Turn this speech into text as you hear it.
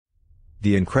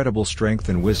The incredible strength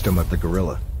and wisdom of the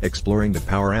gorilla, exploring the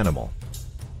power animal.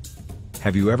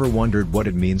 Have you ever wondered what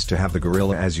it means to have the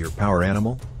gorilla as your power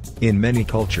animal? In many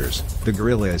cultures, the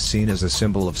gorilla is seen as a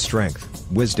symbol of strength,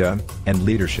 wisdom, and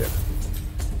leadership.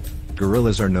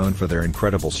 Gorillas are known for their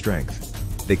incredible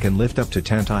strength. They can lift up to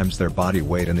 10 times their body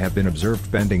weight and have been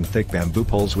observed bending thick bamboo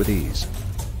poles with ease.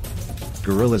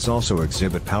 Gorillas also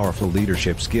exhibit powerful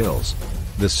leadership skills.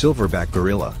 The silverback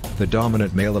gorilla, the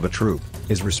dominant male of a troop,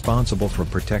 is responsible for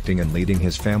protecting and leading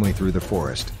his family through the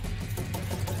forest.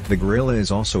 The gorilla is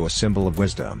also a symbol of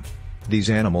wisdom. These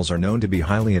animals are known to be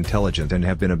highly intelligent and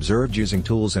have been observed using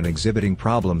tools and exhibiting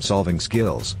problem-solving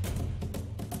skills.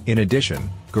 In addition,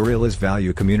 gorillas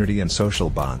value community and social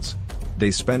bonds.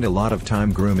 They spend a lot of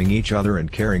time grooming each other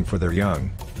and caring for their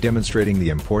young, demonstrating the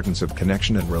importance of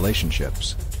connection and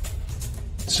relationships.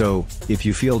 So, if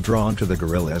you feel drawn to the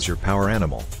gorilla as your power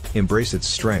animal, embrace its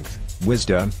strength,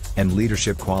 wisdom, and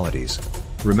leadership qualities.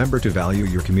 Remember to value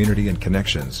your community and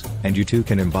connections, and you too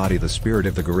can embody the spirit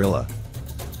of the gorilla.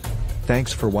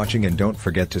 Thanks for watching and don't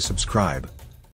forget to subscribe.